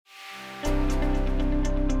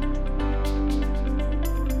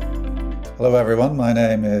Hello, everyone. My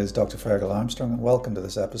name is Dr. Ferghal Armstrong, and welcome to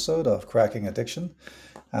this episode of Cracking Addiction.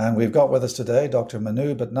 And we've got with us today Dr.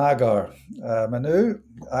 Manu Bhatnagar. Manu,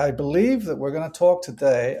 I believe that we're going to talk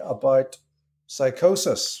today about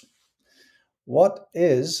psychosis. What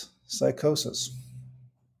is psychosis?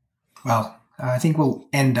 Well, I think we'll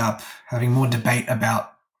end up having more debate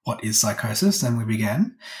about what is psychosis than we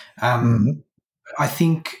began. I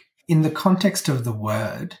think in the context of the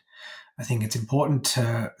word, I think it's important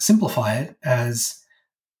to simplify it as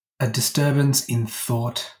a disturbance in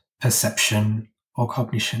thought, perception, or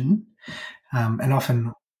cognition, and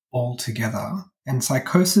often all together. And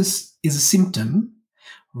psychosis is a symptom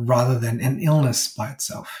rather than an illness by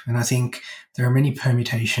itself. And I think there are many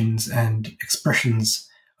permutations and expressions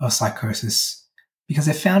of psychosis because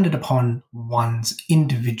they're founded upon one's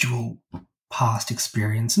individual past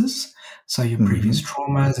experiences. So your previous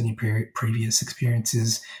traumas and your previous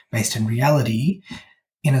experiences based in reality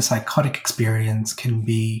in a psychotic experience can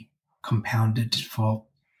be compounded for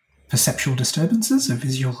perceptual disturbances, so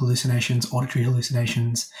visual hallucinations, auditory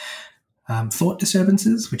hallucinations, thought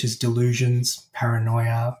disturbances, which is delusions,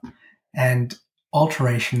 paranoia, and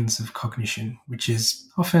alterations of cognition, which is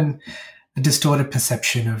often a distorted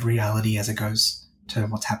perception of reality as it goes to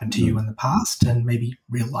what's happened to you in the past and maybe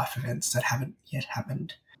real life events that haven't yet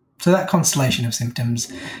happened. So that constellation of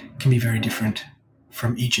symptoms can be very different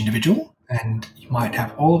from each individual, and you might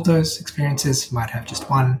have all of those experiences, you might have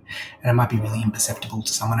just one, and it might be really imperceptible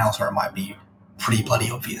to someone else, or it might be pretty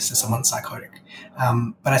bloody obvious to someone psychotic.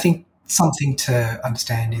 But I think something to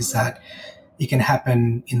understand is that it can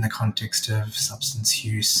happen in the context of substance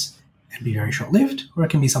use and be very short-lived, or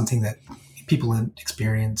it can be something that people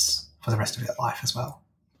experience for the rest of their life as well.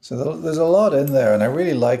 So there's a lot in there, and I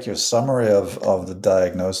really like your summary of the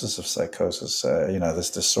diagnosis of psychosis, this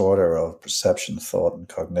disorder of perception, thought, and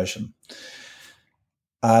cognition.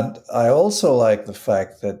 And I also like the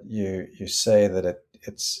fact that you say that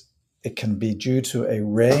it can be due to a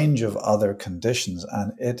range of other conditions,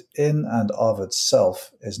 and it in and of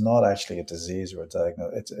itself is not actually a disease or a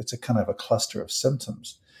diagnosis. It's a kind of a cluster of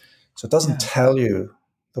symptoms. So it doesn't tell you,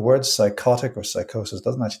 the word psychotic or psychosis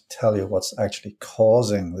doesn't actually tell you what's actually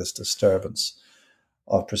causing this disturbance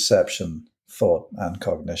of perception, thought, and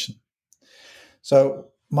cognition. So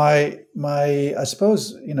I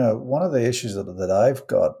suppose, one of the issues that I've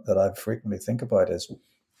got that I frequently think about is,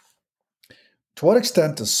 to what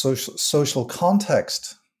extent does social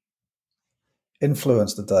context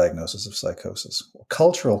influence the diagnosis of psychosis, or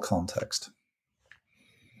cultural context?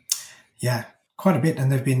 Yeah, quite a bit. And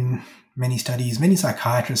there have been many studies, many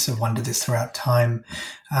psychiatrists have wondered this throughout time.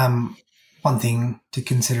 One thing to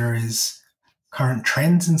consider is current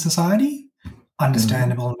trends in society,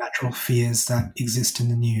 understandable and natural fears that exist in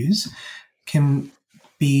the news can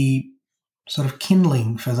be sort of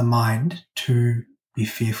kindling for the mind to be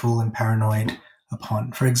fearful and paranoid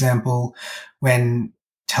upon. For example, when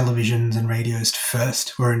televisions and radios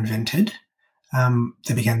first were invented,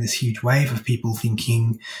 there began this huge wave of people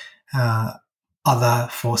thinking other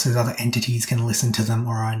forces, other entities can listen to them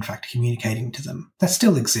or are in fact communicating to them. That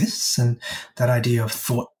still exists, and that idea of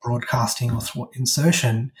thought broadcasting or thought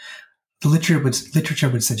insertion, the literature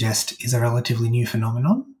would suggest is a relatively new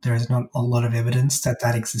phenomenon. There is not a lot of evidence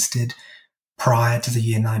that existed prior to the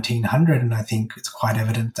year 1900, and I think it's quite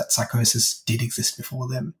evident that psychosis did exist before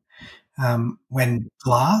then. When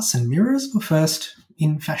glass and mirrors were first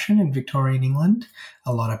in fashion in Victorian England,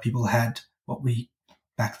 a lot of people had what we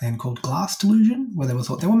back then called glass delusion, where they were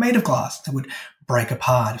thought they were made of glass. They would break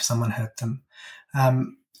apart if someone hurt them.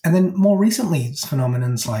 And then more recently, it's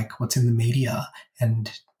phenomenons like what's in the media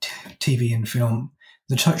and TV and film.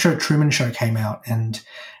 The Truman Show came out, and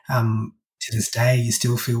to this day, you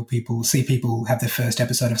still see people have their first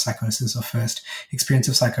episode of psychosis or first experience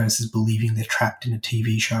of psychosis believing they're trapped in a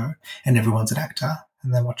TV show and everyone's an actor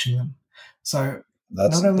and they're watching them. So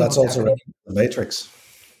that's also the Matrix.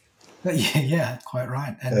 Yeah, quite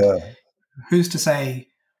right. And who's to say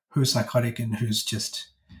who's psychotic and who's just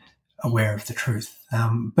aware of the truth?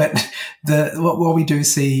 But what we do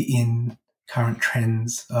see in current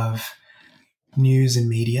trends of news and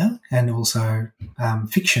media and also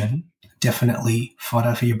fiction, definitely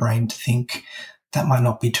fodder for your brain to think that might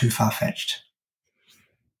not be too far-fetched.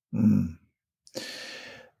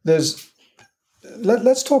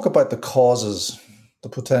 Let's talk about the causes, the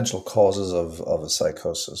potential causes of a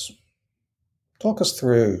psychosis. Talk us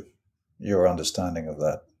through your understanding of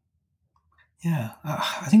that. Yeah,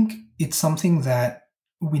 I think it's something that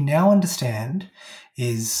we now understand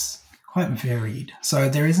is quite varied. So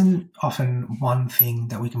there isn't often one thing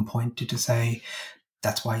that we can point to say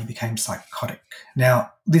that's why you became psychotic.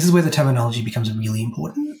 Now, this is where the terminology becomes really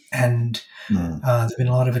important, and there have been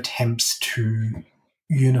a lot of attempts to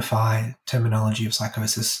unify terminology of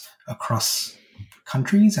psychosis across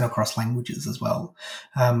countries and across languages as well.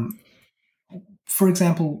 For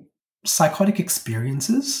example, psychotic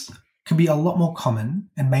experiences can be a lot more common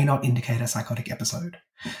and may not indicate a psychotic episode.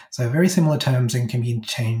 So very similar terms and can be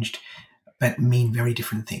interchanged but mean very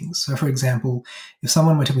different things. So, for example, if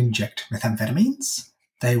someone were to inject methamphetamines,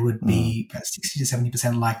 they would be about 60 to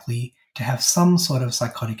 70% likely to have some sort of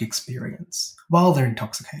psychotic experience while they're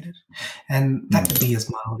intoxicated. And that could be as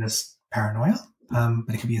mild as paranoia,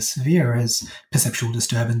 but it could be as severe as perceptual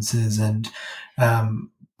disturbances and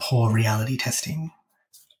poor reality testing.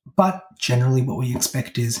 But generally what we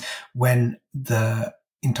expect is when the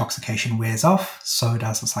intoxication wears off, so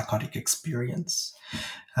does a psychotic experience.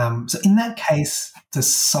 So in that case, the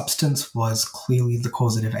substance was clearly the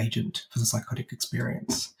causative agent for the psychotic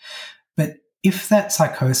experience. But if that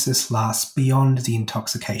psychosis lasts beyond the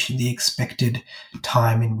intoxication, the expected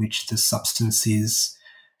time in which the substance is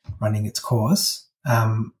running its course,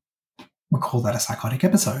 we call that a psychotic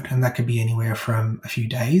episode. And that could be anywhere from a few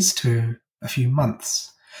days to a few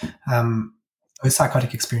months. Those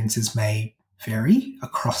psychotic experiences may vary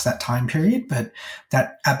across that time period, but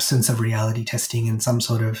that absence of reality testing and some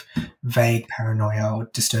sort of vague paranoia or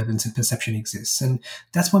disturbance in perception exists. And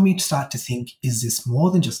that's when we start to think, is this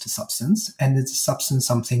more than just a substance? And is the substance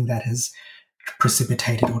something that has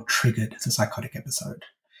precipitated or triggered the psychotic episode?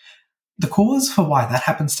 The cause for why that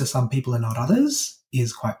happens to some people and not others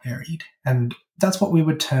is quite varied. And that's what we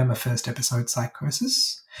would term a first episode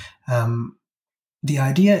psychosis. The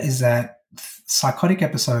idea is that psychotic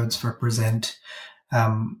episodes represent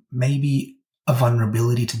maybe a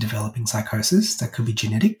vulnerability to developing psychosis that could be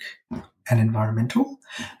genetic and environmental,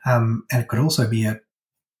 and it could also be a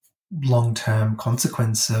long-term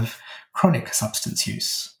consequence of chronic substance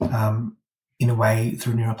use. In a way,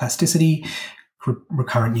 through neuroplasticity,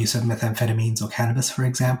 recurrent use of methamphetamines or cannabis, for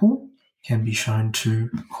example, can be shown to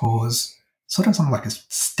cause sort of something like a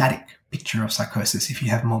static picture of psychosis if you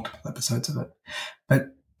have multiple episodes of it. But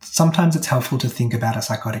sometimes it's helpful to think about a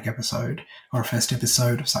psychotic episode or a first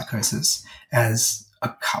episode of psychosis as a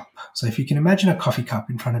cup. So if you can imagine a coffee cup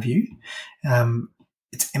in front of you,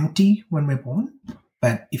 it's empty when we're born.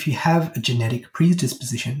 But if you have a genetic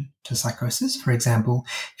predisposition to psychosis, for example,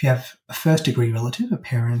 if you have a first-degree relative, a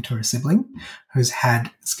parent or a sibling who's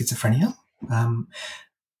had schizophrenia,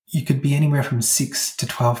 you could be anywhere from 6 to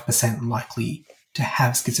 12% likely to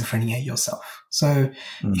have schizophrenia yourself. So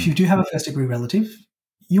if you do have a first-degree relative,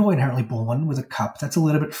 you're inherently born with a cup that's a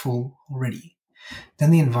little bit full already.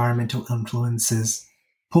 Then the environmental influences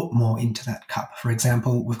put more into that cup. For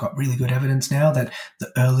example, we've got really good evidence now that the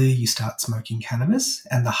earlier you start smoking cannabis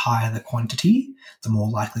and the higher the quantity, the more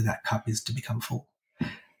likely that cup is to become full.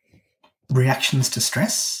 Reactions to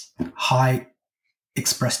stress, high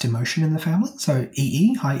expressed emotion in the family. So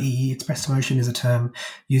EE, high EE expressed emotion, is a term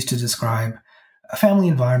used to describe a family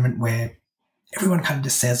environment where everyone kind of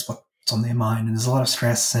just says what's on their mind, and there's a lot of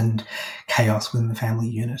stress and chaos within the family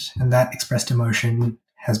unit. And that expressed emotion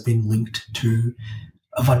has been linked to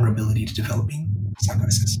a vulnerability to developing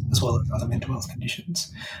psychosis, as well as other mental health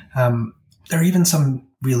conditions. There are even some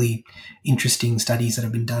really interesting studies that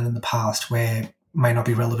have been done in the past where may not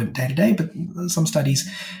be relevant day to day, but some studies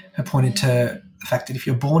have pointed to the fact that if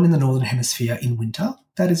you're born in the Northern Hemisphere in winter,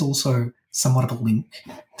 that is also somewhat of a link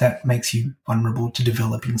that makes you vulnerable to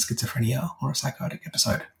developing schizophrenia or a psychotic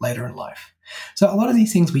episode later in life. So a lot of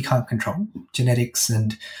these things we can't control. Genetics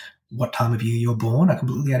and what time of year you're born are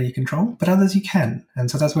completely out of your control, but others you can. And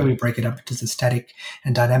so that's where we break it up into the static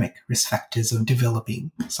and dynamic risk factors of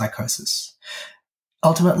developing psychosis.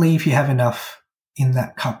 Ultimately, if you have enough in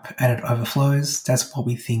that cup and it overflows, that's what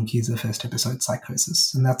we think is a first episode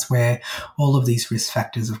psychosis. And that's where all of these risk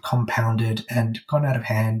factors have compounded and gone out of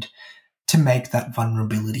hand to make that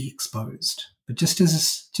vulnerability exposed. But just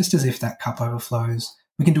as if that cup overflows,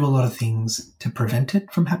 we can do a lot of things to prevent it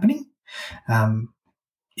from happening.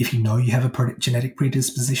 If you know you have a genetic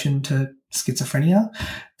predisposition to schizophrenia,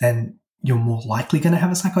 then you're more likely going to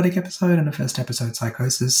have a psychotic episode, and a first episode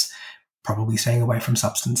psychosis. Probably staying away from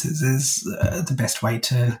substances is the best way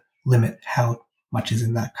to limit how much is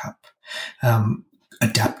in that cup.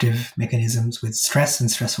 Adaptive mechanisms with stress and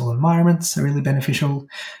stressful environments are really beneficial.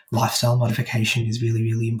 Lifestyle modification is really,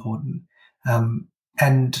 really important.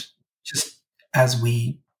 And just as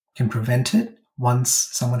we can prevent it, once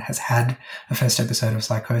someone has had a first episode of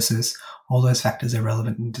psychosis, all those factors are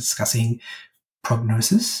relevant in discussing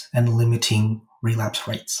prognosis and limiting relapse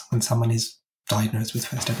rates when someone is diagnosed with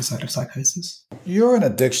first episode of psychosis. You're an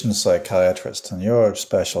addiction psychiatrist, and your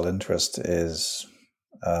special interest is,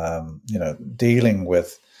 dealing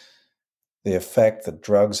with the effect that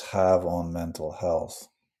drugs have on mental health.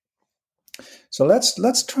 So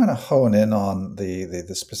let's try to hone in on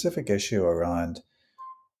the specific issue around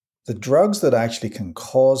the drugs that actually can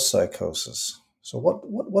cause psychosis. So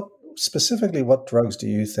what specifically, what drugs do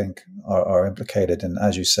you think are implicated in,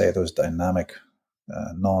 as you say, those dynamic,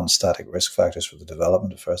 non-static risk factors for the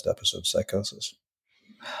development of first episode psychosis?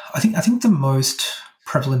 I think the most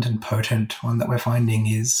prevalent and potent one that we're finding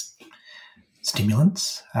is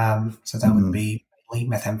stimulants. So that would be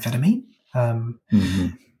methamphetamine.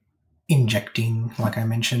 Injecting, like I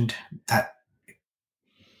mentioned, that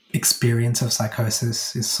experience of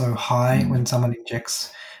psychosis is so high when someone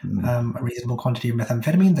injects a reasonable quantity of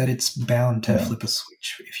methamphetamine that it's bound to flip a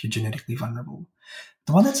switch if you're genetically vulnerable.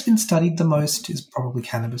 The one that's been studied the most is probably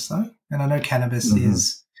cannabis, though. And I know cannabis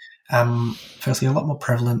is, firstly, a lot more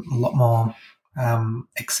prevalent, a lot more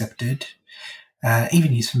accepted,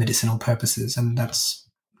 even used for medicinal purposes, and that's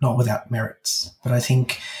not without merits. But I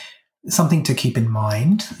think something to keep in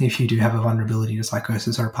mind, if you do have a vulnerability to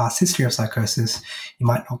psychosis or a past history of psychosis, you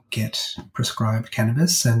might not get prescribed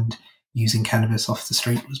cannabis, and using cannabis off the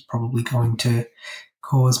street was probably going to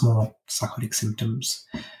cause more psychotic symptoms.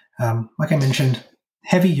 Like I mentioned,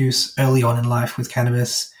 heavy use early on in life with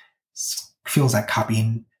cannabis fills that cup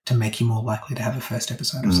in to make you more likely to have a first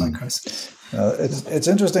episode of psychosis. It's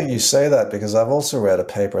interesting you say that, because I've also read a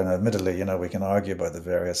paper, and admittedly, we can argue about the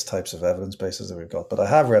various types of evidence bases that we've got, but I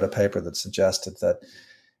have read a paper that suggested that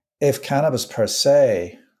if cannabis per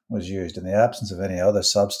se was used in the absence of any other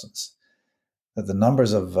substance, that the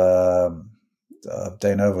numbers of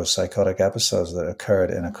de novo psychotic episodes that occurred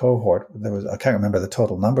in a cohort, I can't remember the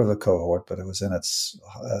total number of the cohort, but it was in its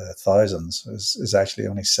thousands, is actually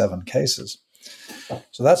only 7 cases.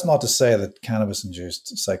 So that's not to say that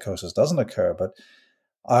cannabis-induced psychosis doesn't occur, but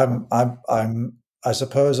I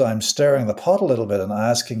suppose I'm stirring the pot a little bit and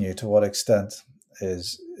asking you, to what extent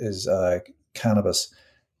is cannabis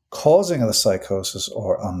causing a psychosis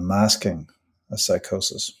or unmasking a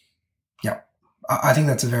psychosis? Yeah, I think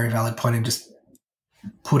that's a very valid point, and just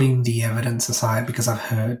putting the evidence aside, because I've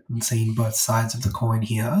heard and seen both sides of the coin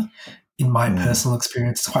here. In my personal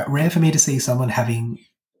experience, it's quite rare for me to see someone having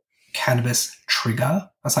cannabis trigger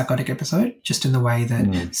a psychotic episode, just in the way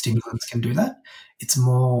that stimulants can do that. It's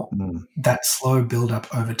more that slow build up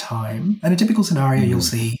over time. And a typical scenario you'll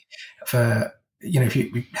see for, if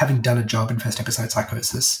you're having done a job in first episode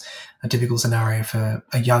psychosis, a typical scenario for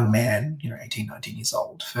a young man, 18, 19 years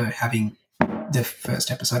old, for having the first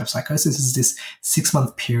episode of psychosis is this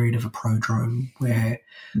 6-month period of a prodrome where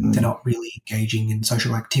they're not really engaging in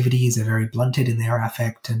social activities. They're very blunted in their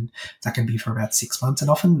affect, and that can be for about 6 months. And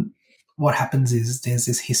often what happens is there's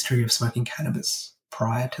this history of smoking cannabis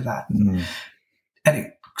prior to that. And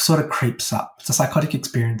it sort of creeps up. The psychotic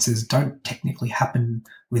experiences don't technically happen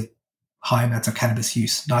with high amounts of cannabis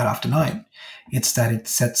use night after night. It's that it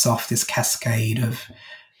sets off this cascade of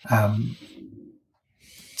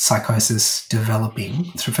psychosis developing,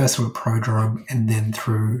 first through a prodrome and then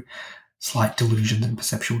through slight delusions and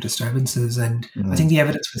perceptual disturbances. And I think the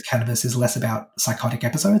evidence with cannabis is less about psychotic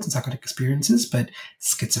episodes and psychotic experiences, but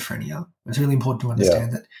schizophrenia. It's really important to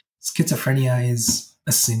understand that schizophrenia is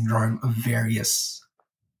a syndrome of various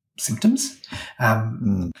symptoms.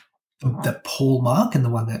 The hallmark, and the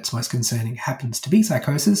one that's most concerning, happens to be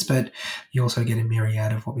psychosis, but you also get a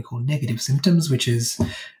myriad of what we call negative symptoms, which is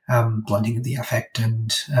blunting of the affect and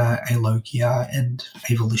alogia and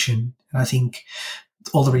avolition. And I think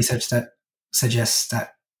all the research that suggests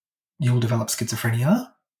that you'll develop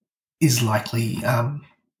schizophrenia is likely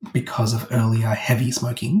because of earlier heavy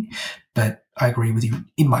smoking. But I agree with you.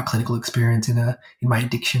 In my clinical experience, in my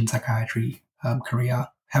addiction psychiatry career,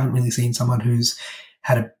 haven't really seen someone who's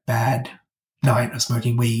had a bad night of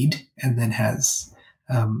smoking weed and then has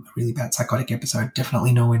a really bad psychotic episode.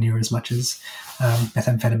 Definitely nowhere near as much as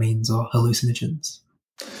methamphetamines or hallucinogens.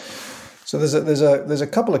 So there's a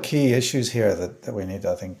couple of key issues here that we need,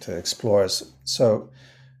 I think, to explore. So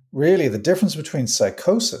really, the difference between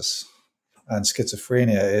psychosis and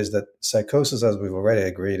schizophrenia is that psychosis, as we've already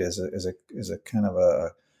agreed, is a kind of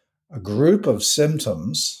a group of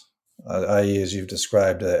symptoms, i.e., as you've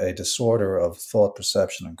described, a disorder of thought,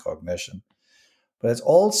 perception, and cognition. But it's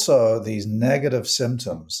also these negative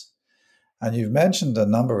symptoms. And you've mentioned a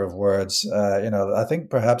number of words. I think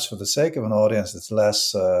perhaps for the sake of an audience that's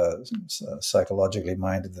less psychologically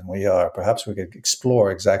minded than we are, perhaps we could explore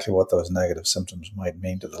exactly what those negative symptoms might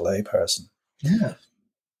mean to the layperson. Yeah.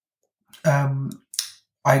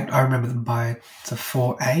 I remember them by the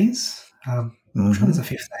 4 A's. I'm sure there's a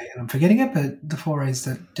fifth A, and I'm forgetting it, but the four A's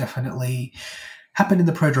that definitely happen in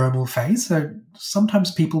the prodromal phase. So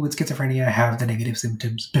sometimes people with schizophrenia have the negative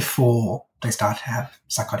symptoms before they start to have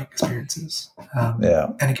psychotic experiences. And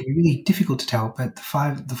it can be really difficult to tell, but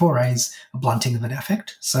the four A's are blunting of an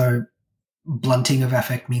affect. So blunting of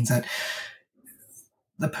affect means that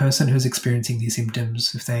the person who's experiencing these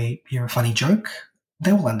symptoms, if they hear a funny joke,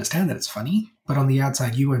 they will understand that it's funny, but on the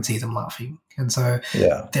outside, you won't see them laughing. And so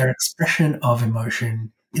their expression of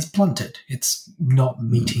emotion is blunted. It's not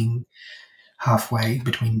meeting halfway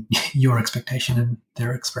between your expectation and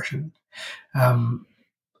their expression.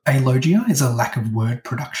 Alogia is a lack of word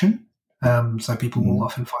production. So people will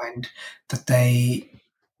often find that they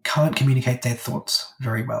can't communicate their thoughts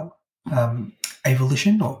very well.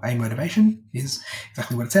 Avolition or amotivation is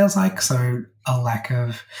exactly what it sounds like. So a lack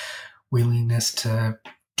of willingness to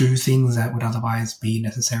do things that would otherwise be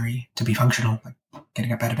necessary to be functional, like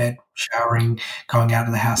getting up out of bed, showering, going out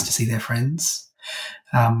of the house to see their friends.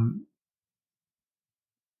 Let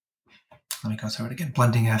me go through it again.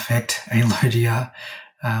 Blunting affect, alogia,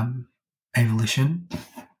 avolition,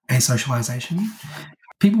 asocialization.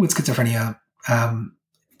 People with schizophrenia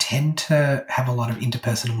tend to have a lot of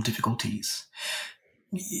interpersonal difficulties.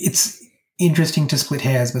 It's interesting to split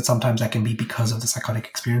hairs, but sometimes that can be because of the psychotic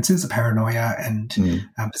experiences. The paranoia and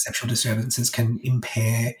perceptual disturbances can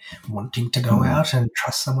impair wanting to go out and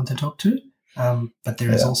trust someone to talk to. But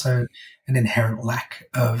there is also an inherent lack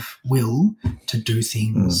of will to do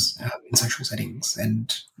things in social settings,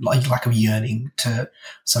 and lack of yearning to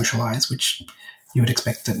socialize, which you would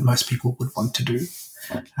expect that most people would want to do.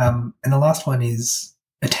 And the last one is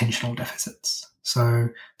attentional deficits. So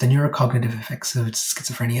the neurocognitive effects of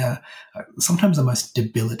schizophrenia are sometimes the most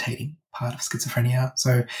debilitating part of schizophrenia.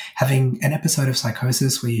 So having an episode of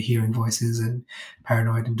psychosis where you're hearing voices and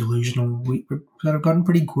paranoid and delusional, we've sort of gotten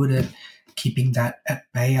pretty good at keeping that at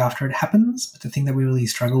bay after it happens. But the thing that we really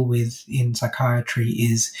struggle with in psychiatry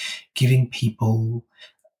is giving people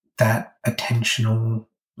that attentional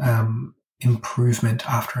improvement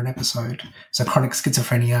after an episode. So chronic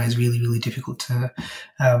schizophrenia is really, really difficult to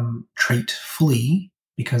treat fully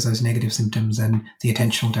because those negative symptoms and the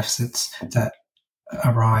attentional deficits that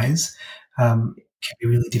arise can be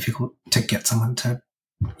really difficult to get someone to,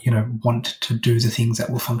 want to do the things that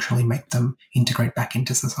will functionally make them integrate back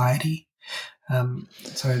into society.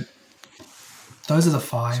 So those are the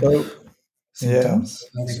five symptoms,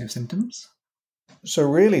 negative symptoms. So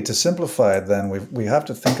really, to simplify it, then we have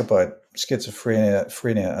to think about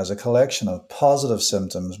schizophrenia as a collection of positive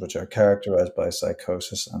symptoms which are characterized by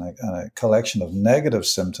psychosis, and a collection of negative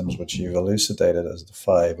symptoms which you've elucidated as the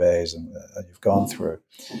 5 A's and you've gone through.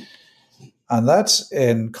 And that's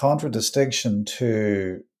in contradistinction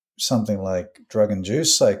to something like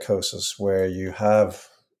drug-induced psychosis, where you have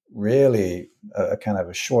really a kind of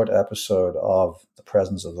a short episode of the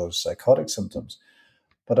presence of those psychotic symptoms.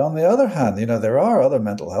 But on the other hand, there are other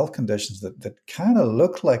mental health conditions that kind of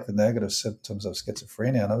look like the negative symptoms of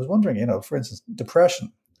schizophrenia. And I was wondering, for instance,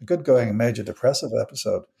 depression, a good going major depressive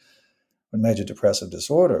episode or major depressive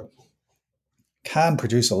disorder can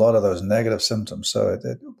produce a lot of those negative symptoms. So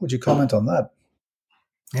would you comment on that?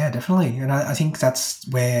 Yeah, definitely. And I think that's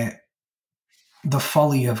where the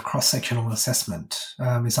folly of cross-sectional assessment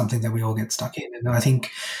is something that we all get stuck in. And I think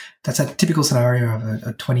that's a typical scenario of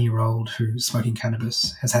a 20-year-old who's smoking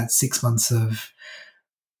cannabis, has had 6 months of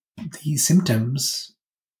these symptoms,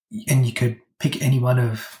 and you could pick any one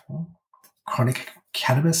of chronic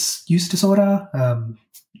cannabis use disorder,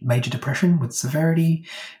 major depression with severity,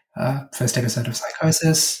 first episode of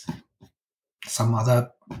psychosis, some other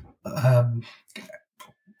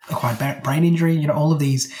acquired brain injury. All of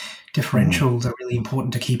these differentials are really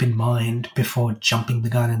important to keep in mind before jumping the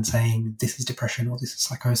gun and saying this is depression or this is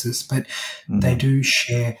psychosis. But they do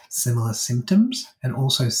share similar symptoms and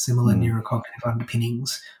also similar neurocognitive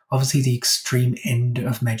underpinnings. Obviously, the extreme end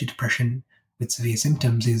of major depression with severe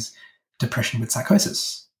symptoms is depression with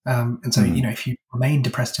psychosis. And so, if you remain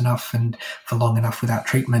depressed enough and for long enough without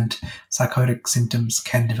treatment, psychotic symptoms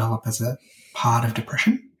can develop as a part of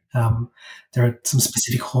depression. There are some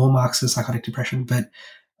specific hallmarks of psychotic depression, but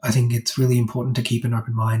I think it's really important to keep an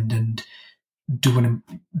open mind and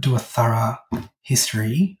do a thorough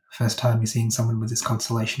history first time you're seeing someone with this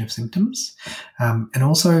constellation of symptoms, and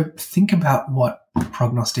also think about what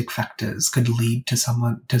prognostic factors could lead to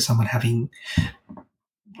someone having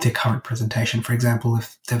their current presentation. For example,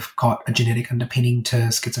 if they've got a genetic underpinning to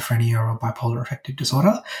schizophrenia or bipolar affective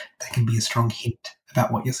disorder, that can be a strong hint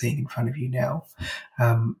about what you're seeing in front of you now.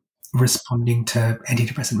 responding to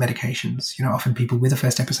antidepressant medications. Often people with a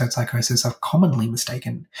first episode psychosis are commonly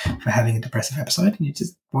mistaken for having a depressive episode, and you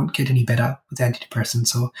just won't get any better with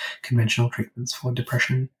antidepressants or conventional treatments for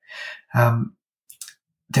depression.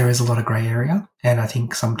 There is a lot of grey area, and I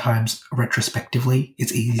think sometimes retrospectively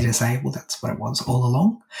it's easy to say, well, that's what it was all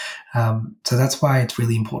along. So that's why it's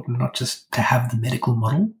really important not just to have the medical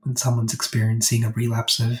model when someone's experiencing a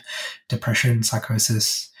relapse of depression,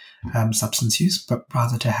 psychosis, substance use, but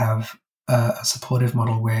rather to have a supportive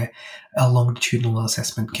model where a longitudinal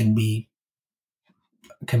assessment can be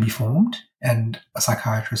formed, and a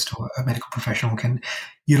psychiatrist or a medical professional can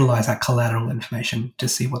utilize that collateral information to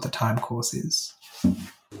see what the time course is.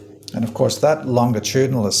 And of course, that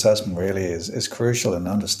longitudinal assessment really is crucial in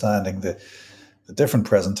understanding the different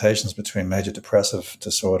presentations between major depressive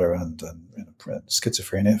disorder and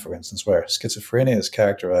schizophrenia, for instance, where schizophrenia is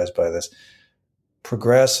characterized by this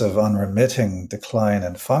progressive, unremitting decline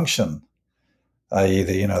in function, i.e.,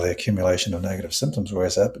 the accumulation of negative symptoms,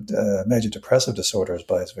 whereas major depressive disorder is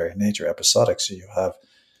by its very nature episodic. So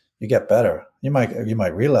you get better. You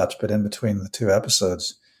might relapse, but in between the two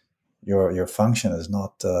episodes, your function is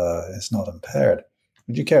not impaired.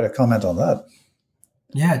 Would you care to comment on that?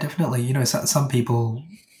 Yeah, definitely. Some people,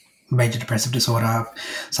 major depressive disorder,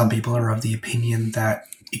 some people are of the opinion that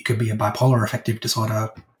it could be a bipolar affective disorder,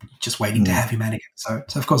 just waiting to have your manic episode.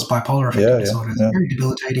 So, of course, bipolar affective disorder is very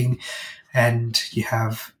debilitating, and you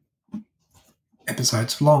have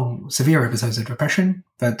severe episodes of depression,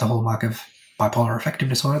 but the hallmark of bipolar affective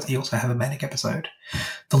disorder is you also have a manic episode.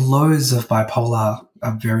 The lows of bipolar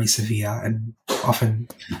are very severe and often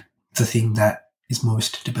the thing that is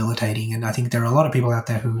most debilitating. And I think there are a lot of people out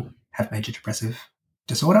there who have major depressive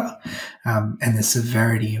disorder, and the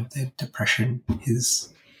severity of their depression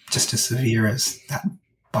is just as severe as that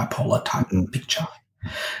bipolar type picture.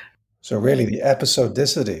 So really the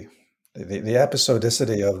episodicity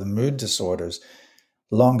of the mood disorders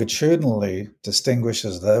longitudinally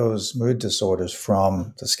distinguishes those mood disorders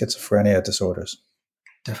from the schizophrenia disorders.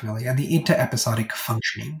 Definitely. And the interepisodic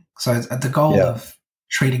functioning. So the goal of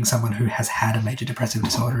treating someone who has had a major depressive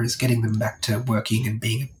disorder is getting them back to working and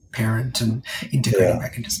being a parent and integrating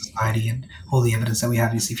back into society. And all the evidence that we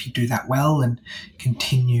have is if you do that well and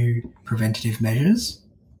continue preventative measures,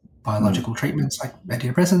 biological treatments like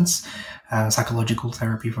antidepressants, psychological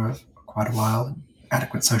therapy for quite a while, and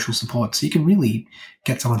adequate social support. So you can really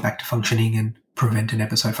get someone back to functioning and prevent an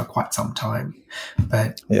episode for quite some time.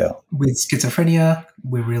 But with schizophrenia,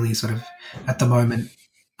 we're really sort of, at the moment,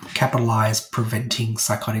 capitalize preventing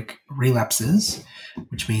psychotic relapses,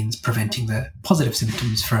 which means preventing the positive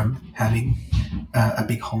symptoms from having a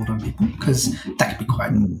big hold on people, because that can be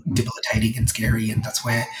quite debilitating and scary, and that's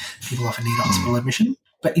where people often need a hospital admission.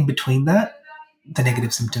 But in between that, the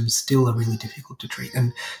negative symptoms still are really difficult to treat,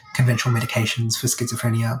 and conventional medications for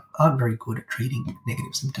schizophrenia aren't very good at treating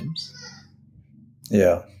negative symptoms.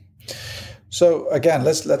 Yeah. So again,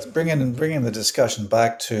 let's bring in the discussion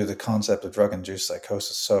back to the concept of drug-induced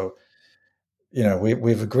psychosis. So,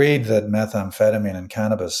 we've agreed that methamphetamine and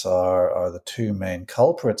cannabis are the two main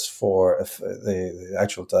culprits for the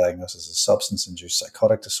actual diagnosis of substance-induced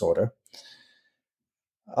psychotic disorder.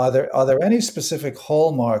 Are there any specific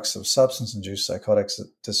hallmarks of substance-induced psychotic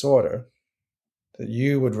disorder that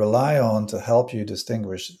you would rely on to help you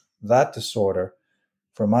distinguish that disorder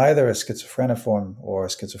from either a schizophreniform or a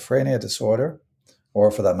schizophrenia disorder,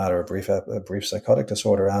 or for that matter, a brief psychotic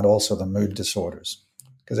disorder, and also the mood disorders?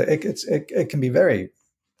 Because it can be very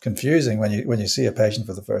confusing when you see a patient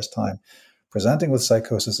for the first time presenting with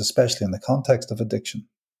psychosis, especially in the context of addiction.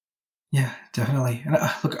 Yeah, definitely. And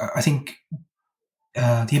look, I think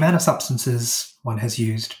the amount of substances one has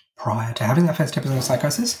used prior to having that first episode of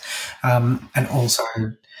psychosis, and also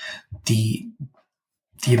the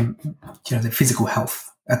physical health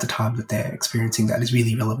at the time that they're experiencing that is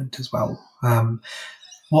really relevant as well.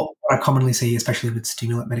 What I commonly see, especially with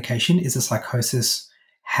stimulant medication, is a psychosis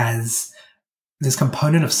has this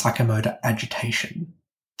component of psychomotor agitation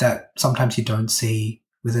that sometimes you don't see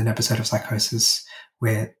with an episode of psychosis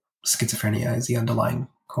where schizophrenia is the underlying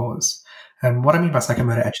cause. And what I mean by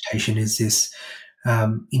psychomotor agitation is this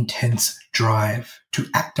intense drive to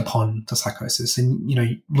act upon the psychosis. And,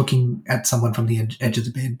 looking at someone from the edge of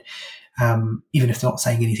the bed, even if they're not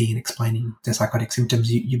saying anything and explaining their psychotic symptoms,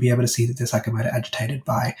 you'll be able to see that they're psychomotor agitated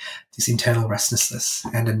by this internal restlessness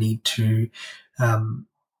and a need to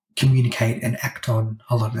communicate and act on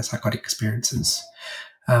a lot of their psychotic experiences.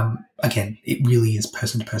 Again, it really is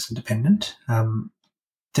person-to-person dependent.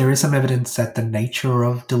 There is some evidence that the nature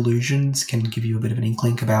of delusions can give you a bit of an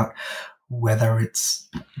inkling about whether it's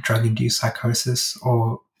drug-induced psychosis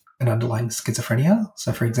or an underlying schizophrenia.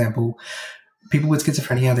 So, for example, people with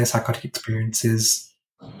schizophrenia, their psychotic experiences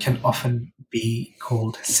can often be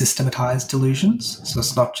called systematized delusions. So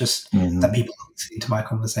it's not just that people are listening to my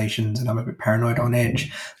conversations and I'm a bit paranoid on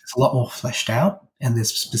edge. It's a lot more fleshed out, and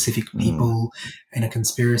there's specific people in a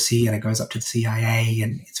conspiracy, and it goes up to the CIA,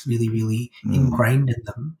 and it's really, really ingrained in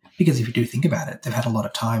them. Because if you do think about it, they've had a lot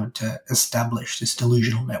of time to establish this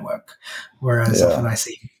delusional network. Whereas often I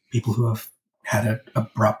see people who have had an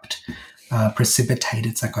abrupt,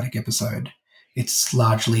 precipitated psychotic episode. It's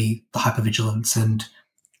largely the hypervigilance and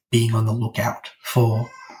being on the lookout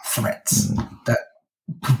for threats that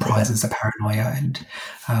comprises the paranoia and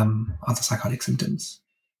other psychotic symptoms.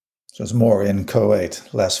 So it's more inchoate,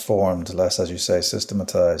 less formed, less, as you say,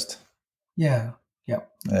 systematized. Yeah.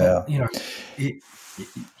 But,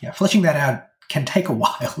 fleshing that out can take a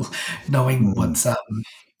while, knowing what's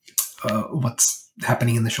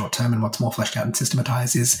happening in the short term and what's more fleshed out and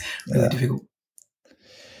systematized is really difficult.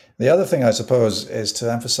 The other thing, I suppose, is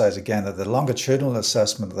to emphasize again that the longitudinal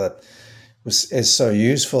assessment that is so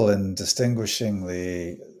useful in distinguishing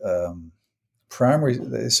the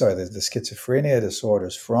schizophrenia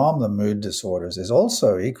disorders from the mood disorders is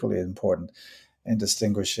also equally important in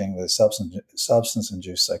distinguishing the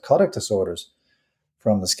substance-induced psychotic disorders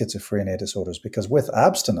from the schizophrenia disorders, because with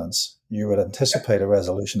abstinence, you would anticipate a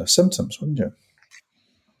resolution of symptoms, wouldn't you?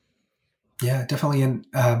 Yeah, definitely. And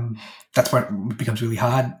that's where it becomes really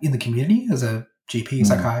hard in the community as a GP,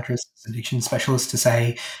 psychiatrist, addiction specialist to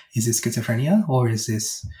say, is this schizophrenia or is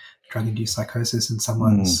this drug-induced psychosis, and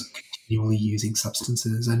someone's continually using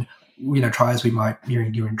substances? And, try as we might, you're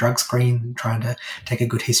in drug screen, trying to take a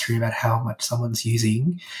good history about how much someone's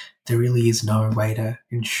using, there really is no way to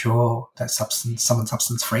ensure that someone's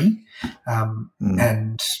substance-free.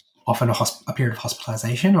 And often a period of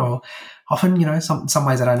hospitalization, or often, some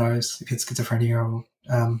ways that I know if it's schizophrenia or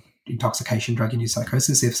intoxication, drug-induced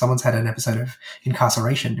psychosis, if someone's had an episode of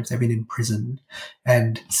incarceration, if they've been in prison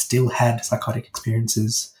and still had psychotic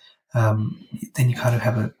experiences, then you kind of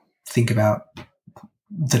have a think about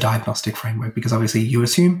the diagnostic framework, because obviously you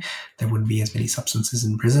assume there wouldn't be as many substances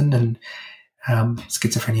in prison, and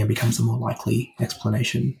schizophrenia becomes a more likely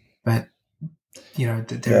explanation. But,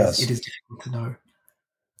 it is difficult to know.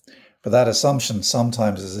 But that assumption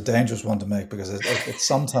sometimes is a dangerous one to make, because it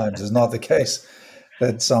sometimes is not the case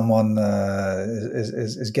that someone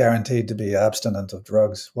is guaranteed to be abstinent of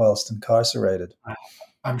drugs whilst incarcerated.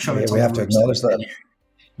 I'm sure we have to acknowledge that.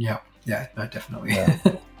 Yeah, no, definitely.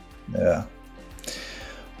 Yeah.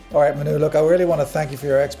 All right, Manu, look, I really want to thank you for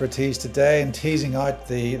your expertise today in teasing out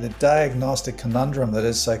the diagnostic conundrum that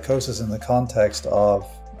is psychosis in the context of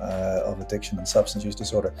addiction and substance use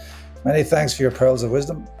disorder. Many thanks for your pearls of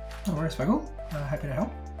wisdom. No worries, Ferghal. Happy to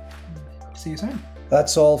help. See you soon.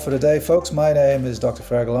 That's all for today, folks. My name is Dr.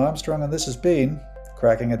 Ferghal Armstrong, and this has been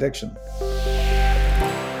Cracking Addiction.